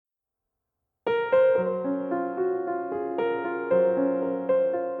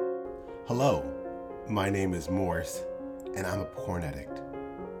My name is Morris, and I'm a porn addict.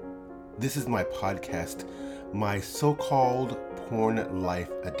 This is my podcast, my so-called porn life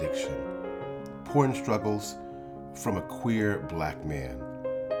addiction. Porn struggles from a queer black man.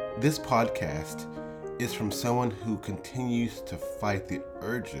 This podcast is from someone who continues to fight the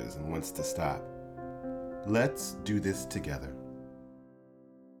urges and wants to stop. Let's do this together.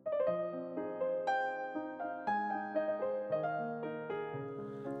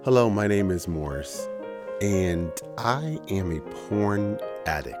 Hello, my name is Morris, and I am a porn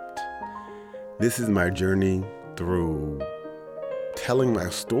addict. This is my journey through telling my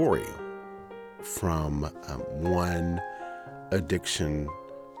story from one addiction,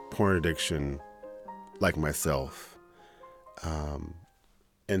 porn addiction, like myself.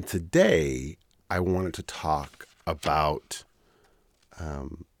 And today I wanted to talk about,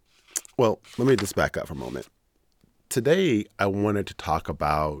 let me just back up for a moment. Today I wanted to talk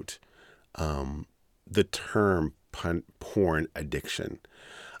about the term porn addiction.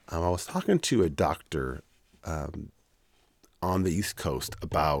 I was talking to a doctor on the East Coast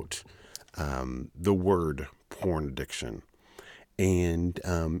about the word porn addiction. And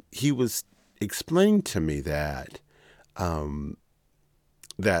he was explaining to me that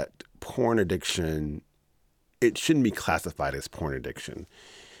that porn addiction, it shouldn't be classified as porn addiction.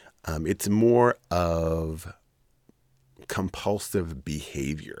 It's more of compulsive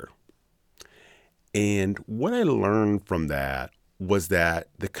behavior. And what I learned from that was that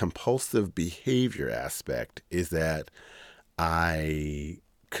the compulsive behavior aspect is that I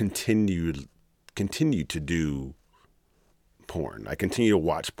continue to do porn. I continue to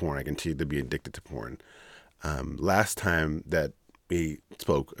watch porn. I continue to be addicted to porn. Last time that we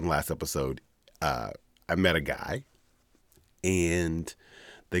spoke in the last episode, I met a guy, and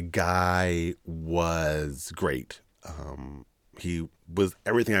the guy was great. He was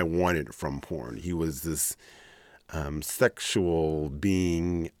everything I wanted from porn. He was this sexual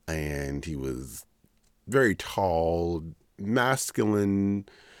being, and he was very tall, masculine.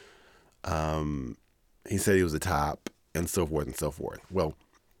 He said he was a top, and so forth and so forth. Well,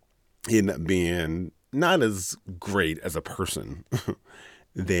 he ended up being not as great as a person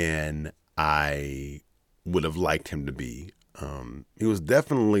than I would have liked him to be. He was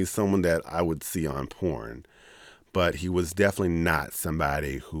definitely someone that I would see on porn, but he was definitely not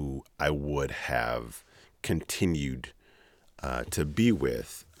somebody who I would have continued to be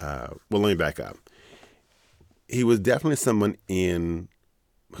with. Let me back up. He was definitely someone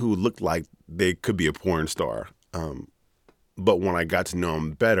who looked like they could be a porn star. But when I got to know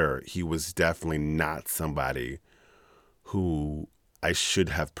him better, he was definitely not somebody who I should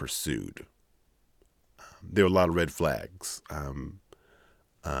have pursued. There were a lot of red flags.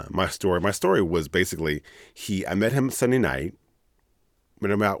 My story was basically I met him Sunday night,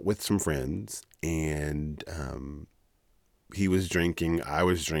 went him out with some friends, and he was drinking, I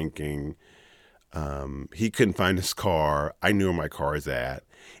was drinking. He couldn't find his car. I knew where my car is at.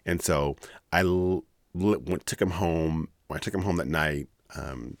 And so I took him home. When I took him home that night,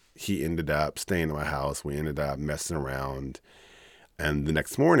 he ended up staying at my house. We ended up messing around. And the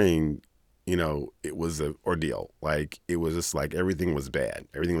next morning, it was an ordeal. Like, it was just like everything was bad.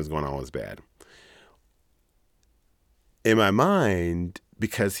 Everything was going on was bad. In my mind,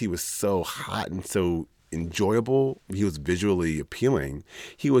 because he was so hot and so enjoyable, he was visually appealing,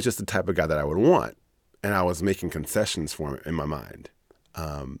 he was just the type of guy that I would want. And I was making concessions for him in my mind.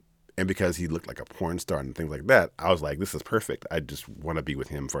 And because he looked like a porn star and things like that, I was like, this is perfect. I just want to be with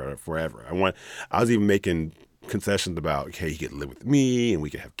him forever. I was even making concessions about, okay, he could live with me and we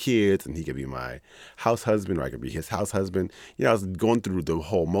could have kids and he could be my house husband or I could be his house husband. I was going through the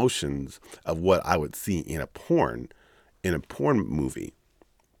whole motions of what I would see in a porn movie.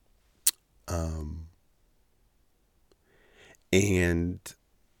 And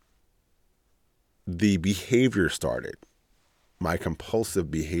the behavior started. My compulsive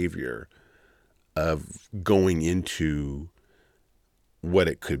behavior of going into what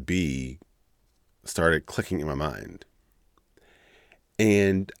it could be started clicking in my mind.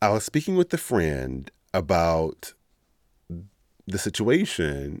 And I was speaking with a friend about the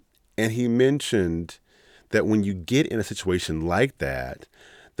situation, and he mentioned that when you get in a situation like that,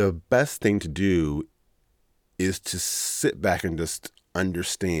 the best thing to do is to sit back and just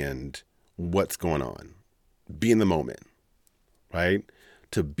understand what's going on. Be in the moment, right?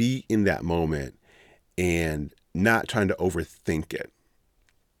 To be in that moment and not trying to overthink it.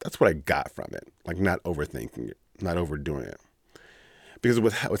 That's what I got from it. Like, not overthinking it, not overdoing it. Because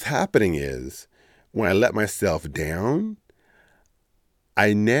what's happening is when I let myself down,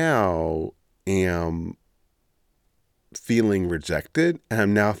 I now am feeling rejected, and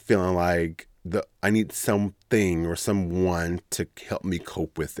I'm now feeling like I need something or someone to help me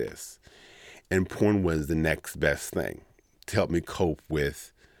cope with this. And porn was the next best thing to help me cope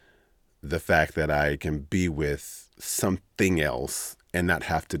with the fact that I can be with something else and not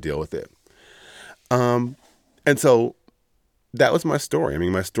have to deal with it. Um, and so that was my story. I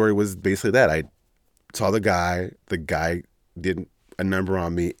mean, my story was basically that I saw the guy did a number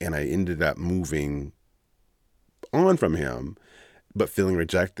on me, and I ended up moving on from him, but feeling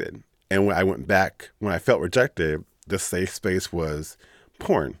rejected. And when I went back, when I felt rejected, the safe space was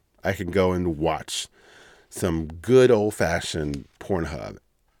porn. I could go and watch some good old fashioned Pornhub,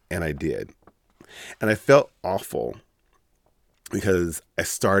 and I did. And I felt awful because I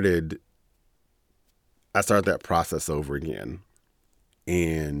started that process over again,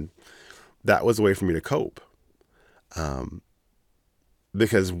 and that was a way for me to cope. Um,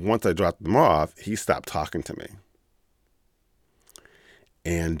 because once I dropped them off, he stopped talking to me,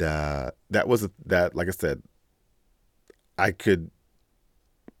 and that. Like I said, I could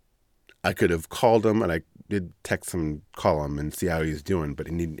I could have called him, and I did text him, call him, and see how he's doing, but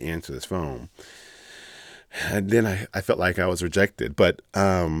he didn't answer his phone. And then I felt like I was rejected, but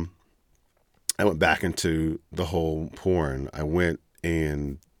I went back into the whole porn. I went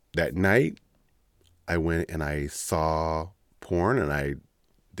and that night I went and I saw porn, and I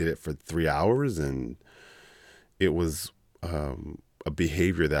did it for 3 hours, and it was a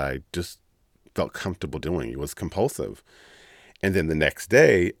behavior that I just felt comfortable doing. It was compulsive. And then the next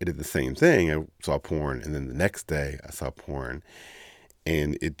day, I did the same thing. I saw porn, and then the next day, I saw porn,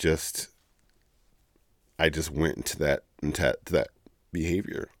 and I just went into that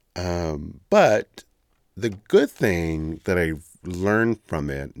behavior. But the good thing that I've learned from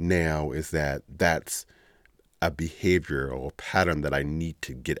it now is that that's a behavior or pattern that I need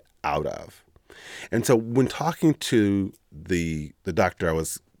to get out of. And so when talking to the doctor, I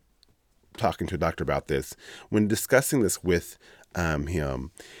was talking to a doctor about this. When discussing this with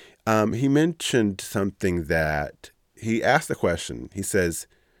him, he mentioned something that he asked the question. He says,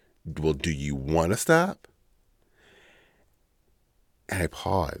 "Well, do you want to stop?" And I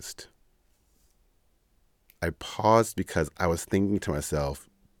paused. I paused because I was thinking to myself,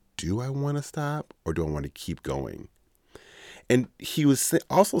 do I want to stop or do I want to keep going? And he was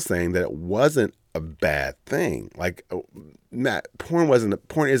also saying that it wasn't a bad thing. Like, Matt, porn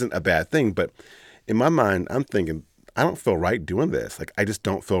isn't a bad thing, but in my mind, I'm thinking, I don't feel right doing this. Like, I just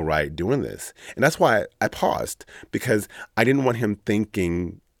don't feel right doing this. And that's why I paused, because I didn't want him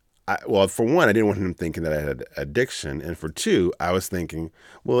thinking, well, for one, I didn't want him thinking that I had addiction. And for two, I was thinking,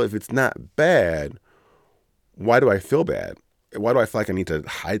 well, if it's not bad, why do I feel bad? Why do I feel like I need to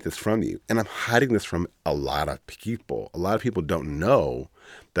hide this from you? And I'm hiding this from a lot of people. A lot of people don't know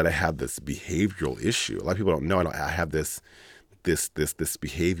that I have this behavioral issue. A lot of people don't know I have this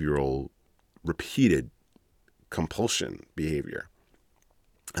behavioral repeated compulsion behavior.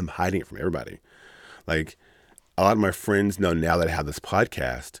 I'm hiding it from everybody. Like, a lot of my friends know now that I have this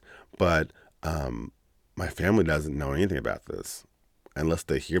podcast, but my family doesn't know anything about this unless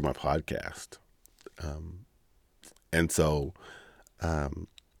they hear my podcast. And so I'm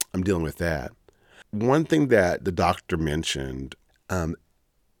dealing with that. One thing that the doctor mentioned,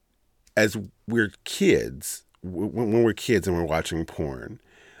 as we're kids, when we're kids and we're watching porn,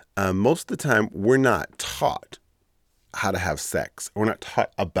 most of the time we're not taught how to have sex. We're not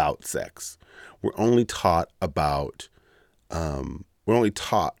taught about sex. We're only taught about, about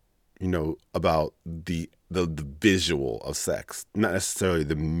the visual of sex, not necessarily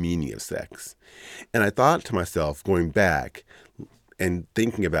the meaning of sex. And I thought to myself, going back and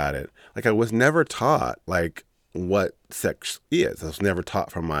thinking about it, like, I was never taught like what sex is. I was never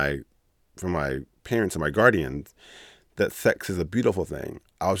taught from my parents and my guardians that sex is a beautiful thing.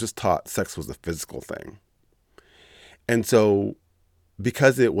 I was just taught sex was a physical thing. And so,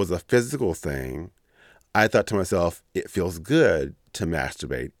 because it was a physical thing, I thought to myself, it feels good to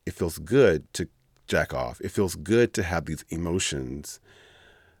masturbate. It feels good to jack off. It feels good to have these emotions.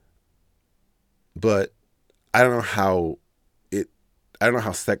 But I don't know how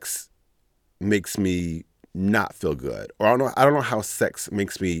sex makes me not feel good. Or I don't know how sex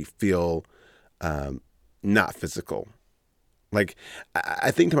makes me feel not physical. Like,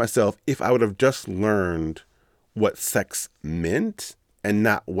 I think to myself, if I would have just learned what sex meant and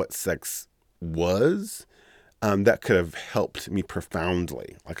not what sex was, that could have helped me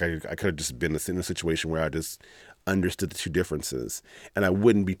profoundly. Like, I could have just been in a situation where I just understood the two differences, and I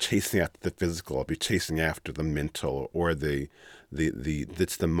wouldn't be chasing after the physical. I'd be chasing after the mental, or that's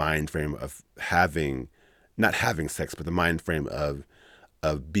the mind frame of not having sex, but the mind frame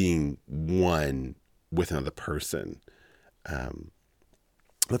of being one with another person.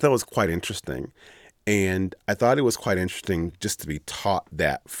 I thought that was quite interesting. And I thought it was quite interesting just to be taught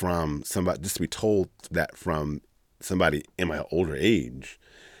that from somebody, just to be told that from somebody in my older age.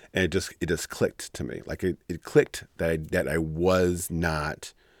 And it just clicked to me. Like it clicked that I was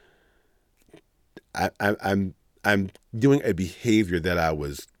not, I'm doing a behavior that I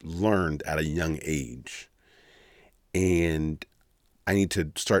was learned at a young age. And I need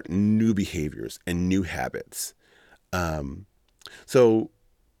to start new behaviors and new habits. So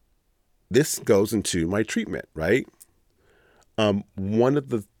this goes into my treatment, right? One of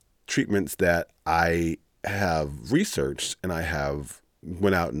the treatments that I have researched and I have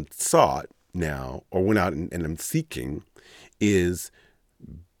went out and sought now, or went out and I'm seeking, is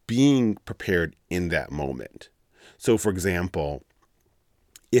being prepared in that moment. So, for example,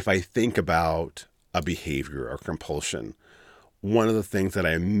 if I think about a behavior or compulsion, one of the things that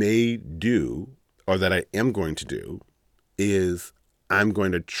I may do or that I am going to do is I'm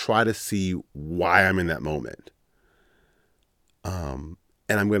going to try to see why I'm in that moment. And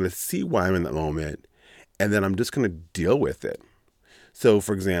I'm going to see why I'm in that moment, and then I'm just going to deal with it. So,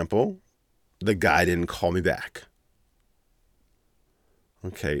 for example, the guy didn't call me back.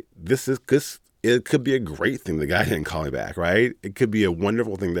 Okay, this. It could be a great thing the guy didn't call me back, right? It could be a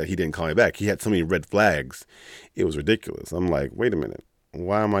wonderful thing that he didn't call me back. He had so many red flags. It was ridiculous. I'm like, wait a minute.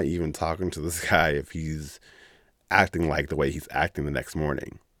 Why am I even talking to this guy if he's acting like the way he's acting the next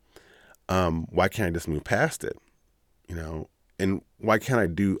morning? Why can't I just move past it? You know, and why can't I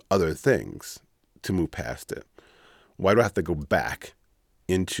do other things to move past it? Why do I have to go back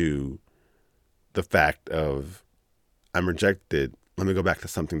into the fact of I'm rejected? Let me go back to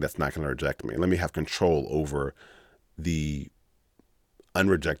something that's not going to reject me. Let me have control over the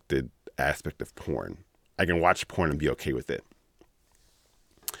unrejected aspect of porn. I can watch porn and be okay with it.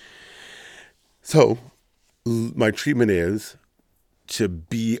 So my treatment is to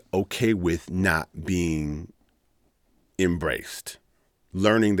be okay with not being embraced,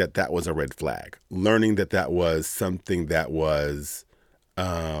 learning that that was a red flag, learning that that was something that was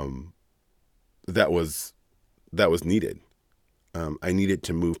that was needed. I needed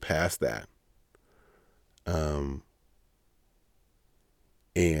to move past that, and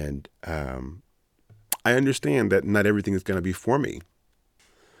I understand that not everything is going to be for me.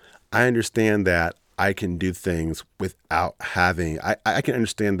 I understand that I can do things without having. I can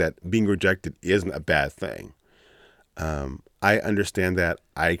understand that being rejected isn't a bad thing. I understand that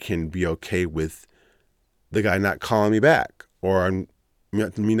I can be okay with the guy not calling me back, or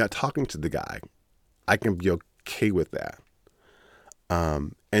me not talking to the guy. I can be okay with that.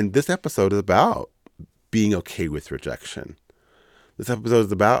 And this episode is about being okay with rejection. This episode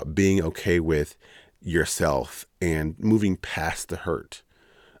is about being okay with yourself and moving past the hurt.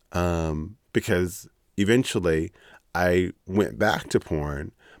 Because eventually I went back to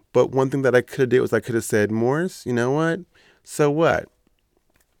porn, but one thing that I could have did was I could have said, Morris, you know what? So what?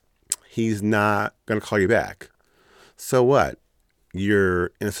 He's not going to call you back. So what?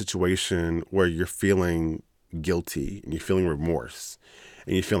 You're in a situation where you're feeling guilty and you're feeling remorse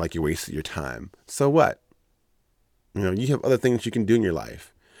and you feel like you wasted your time. So what? You know, you have other things you can do in your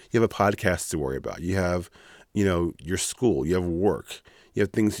life. You have a podcast to worry about. You have, your school. You have work. You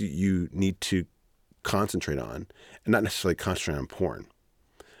have things you need to concentrate on and not necessarily concentrate on porn.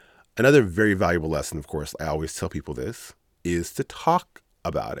 Another very valuable lesson, of course, I always tell people this, is to talk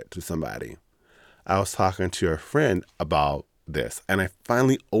about it to somebody. I was talking to a friend about this, and I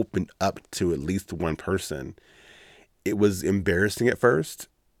finally opened up to at least one person. It was embarrassing at first.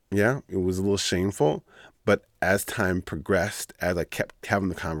 Yeah, it was a little shameful. But as time progressed, as I kept having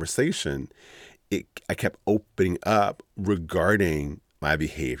the conversation, I kept opening up regarding my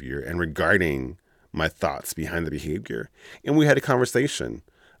behavior and regarding my thoughts behind the behavior. And we had a conversation.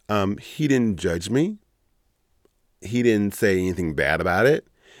 He didn't judge me. He didn't say anything bad about it.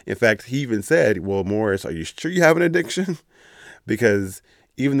 In fact, he even said, well, Morris, are you sure you have an addiction? Because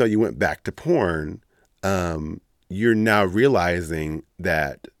even though you went back to porn, you're now realizing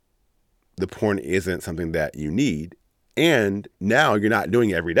that the porn isn't something that you need. And now you're not doing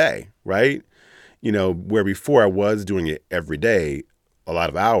it every day, right? Where before I was doing it every day, a lot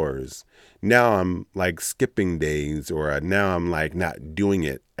of hours. Now I'm like skipping days, or now I'm like not doing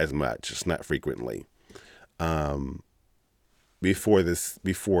it as much, just not frequently. Before this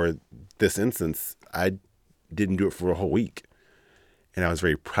instance, I didn't do it for a whole week. And I was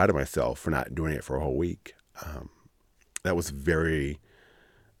very proud of myself for not doing it for a whole week. That was very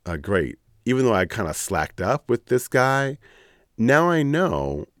great. Even though I kind of slacked up with this guy, now I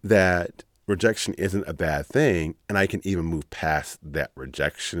know that rejection isn't a bad thing, and I can even move past that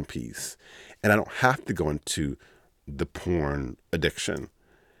rejection piece. And I don't have to go into the porn addiction.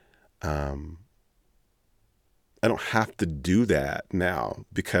 Um, I don't have to do that now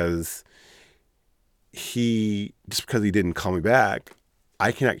because because he didn't call me back,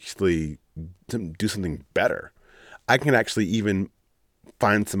 I can actually do something better. I can actually even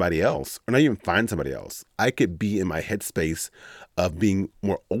find somebody else, or not even find somebody else. I could be in my headspace of being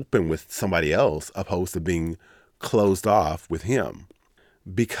more open with somebody else opposed to being closed off with him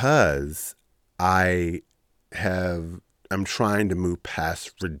because I I'm trying to move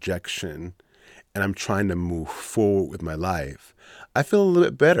past rejection and I'm trying to move forward with my life. I feel a little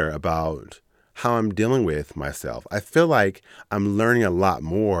bit better about how I'm dealing with myself. I feel like I'm learning a lot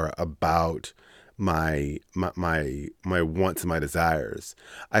more about my wants and my desires.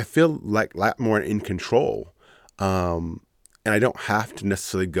 I feel like a lot more in control. And I don't have to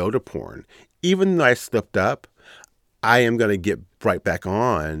necessarily go to porn. Even though I slipped up, I am going to get right back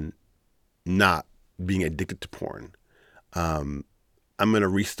on not being addicted to porn. Um, I'm going to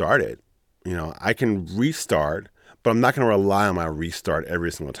restart it. I can restart, but I'm not going to rely on my restart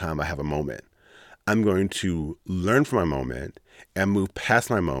every single time I have a moment. I'm going to learn from my moment and move past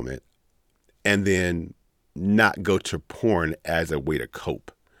my moment and then not go to porn as a way to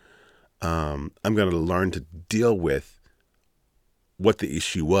cope. I'm going to learn to deal with what the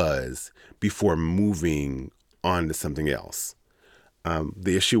issue was before moving on to something else.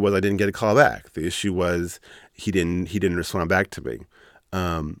 The issue was I didn't get a call back. The issue was he didn't respond back to me.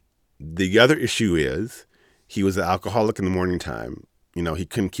 The other issue is he was an alcoholic in the morning time. He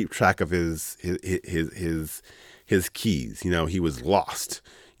couldn't keep track of his keys. He was lost.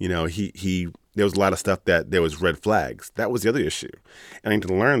 He there was a lot of stuff that there was red flags. That was the other issue. And I need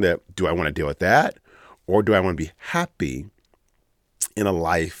to learn that, do I want to deal with that? Or do I want to be happy in a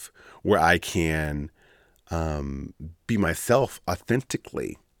life where I can be myself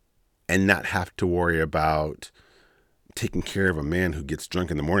authentically and not have to worry about taking care of a man who gets drunk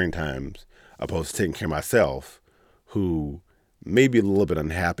in the morning times opposed to taking care of myself, who may be a little bit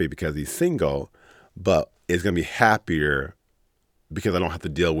unhappy because he's single, but is going to be happier because I don't have to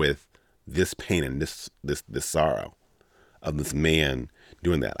deal with this pain and this sorrow of this man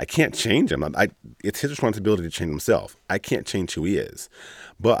doing that. I can't change him. It's his responsibility to change himself. I can't change who he is,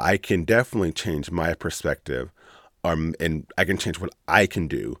 but I can definitely change my perspective, and I can change what I can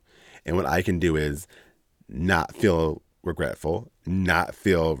do. And what I can do is not feel regretful, not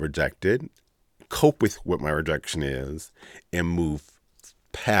feel rejected, cope with what my rejection is, and move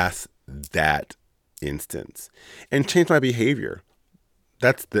past that instance and change my behavior.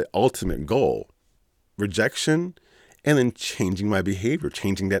 That's the ultimate goal. Rejection and then changing my behavior,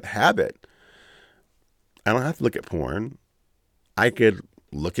 changing that habit. I don't have to look at porn. I could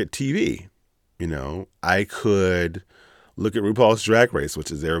look at TV. I could look at RuPaul's Drag Race,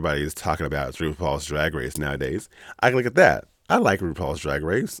 which is everybody is talking about. It's RuPaul's Drag Race nowadays. I can look at that. I like RuPaul's Drag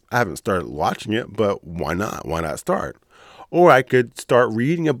Race. I haven't started watching it, but why not? Why not start? Or I could start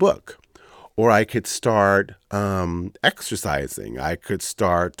reading a book. Or I could start exercising. I could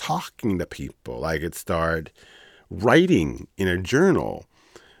start talking to people. I could start writing in a journal.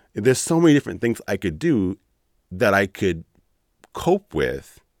 There's so many different things I could do that I could cope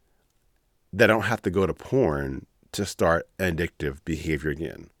with that I don't have to go to porn to start an addictive behavior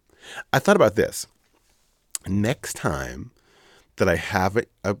again. I thought about this. Next time that I have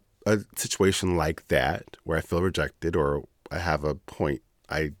a situation like that where I feel rejected or I have a point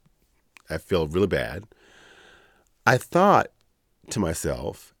I feel really bad, I thought to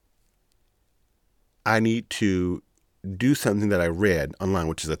myself, I need to do something that I read online,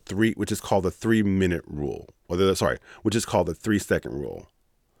 which is called the 3-minute rule, which is called the 3-second rule.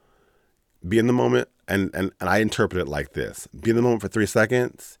 Be in the moment, and I interpret it like this: be in the moment for 3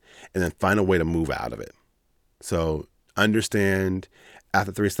 seconds, and then find a way to move out of it. So understand,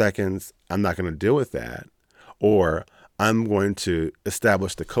 after 3 seconds, I'm not going to deal with that, or I'm going to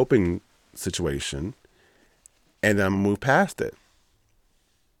establish the coping situation, and then I'm going to move past it.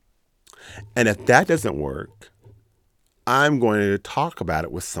 And if that doesn't work, I'm going to talk about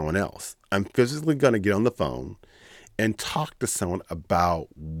it with someone else. I'm physically going to get on the phone and talk to someone about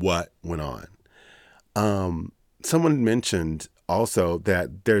what went on. Someone mentioned also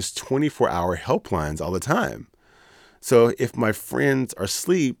that there's 24-hour helplines all the time. So if my friends are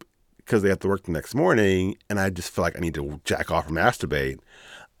asleep because they have to work the next morning and I just feel like I need to jack off or masturbate,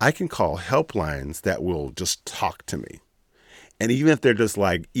 I can call helplines that will just talk to me. And even if they're just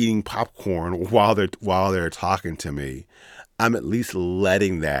like eating popcorn while they're talking to me, I'm at least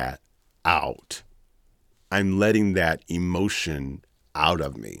letting that out. I'm letting that emotion out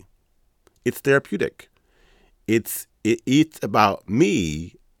of me. It's therapeutic. It's about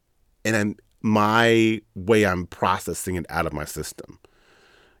me and my way I'm processing it out of my system.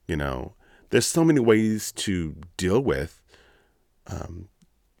 There's so many ways to deal with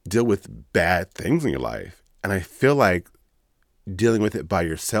bad things in your life. And I feel like dealing with it by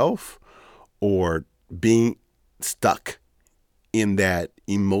yourself or being stuck in that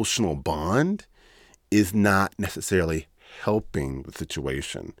emotional bond is not necessarily helping the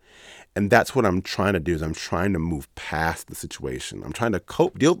situation. And that's what I'm trying to do, is I'm trying to move past the situation. I'm trying to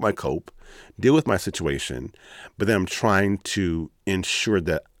deal with my situation, but then I'm trying to ensure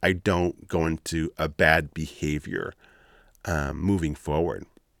that I don't go into a bad behavior moving forward.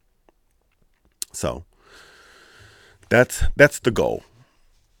 So that's the goal.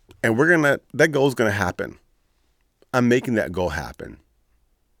 And that goal is gonna happen. I'm making that goal happen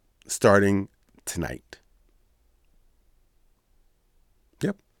starting tonight.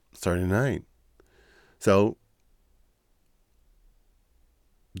 Yep, starting tonight. So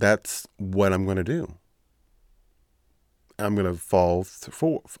that's what I'm going to do. I'm going to fall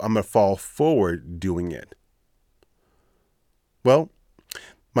forward doing it. Well,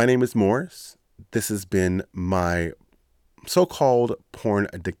 my name is Morris. This has been my so-called porn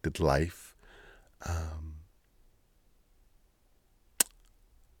addicted life.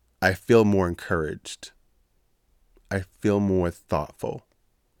 I feel more encouraged. I feel more thoughtful.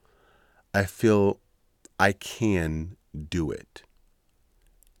 I feel I can do it.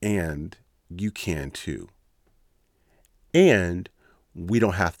 And you can too. And we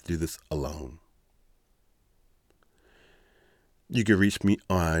don't have to do this alone. You can reach me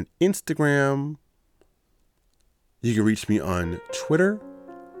on Instagram. You can reach me on Twitter.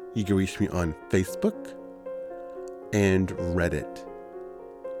 You can reach me on Facebook and Reddit.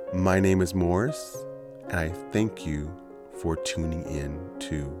 My name is Morris, and I thank you for tuning in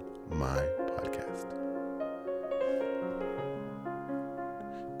to my podcast.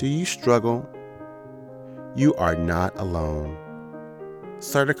 Do you struggle? You are not alone.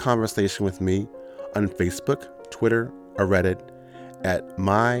 Start a conversation with me on Facebook, Twitter, or Reddit at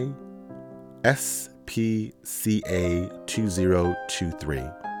my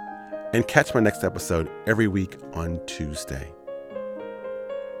SPCA2023, and catch my next episode every week on Tuesday.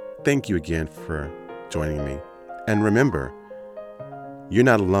 Thank you again for joining me. And remember, you're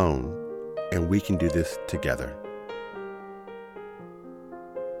not alone, and we can do this together.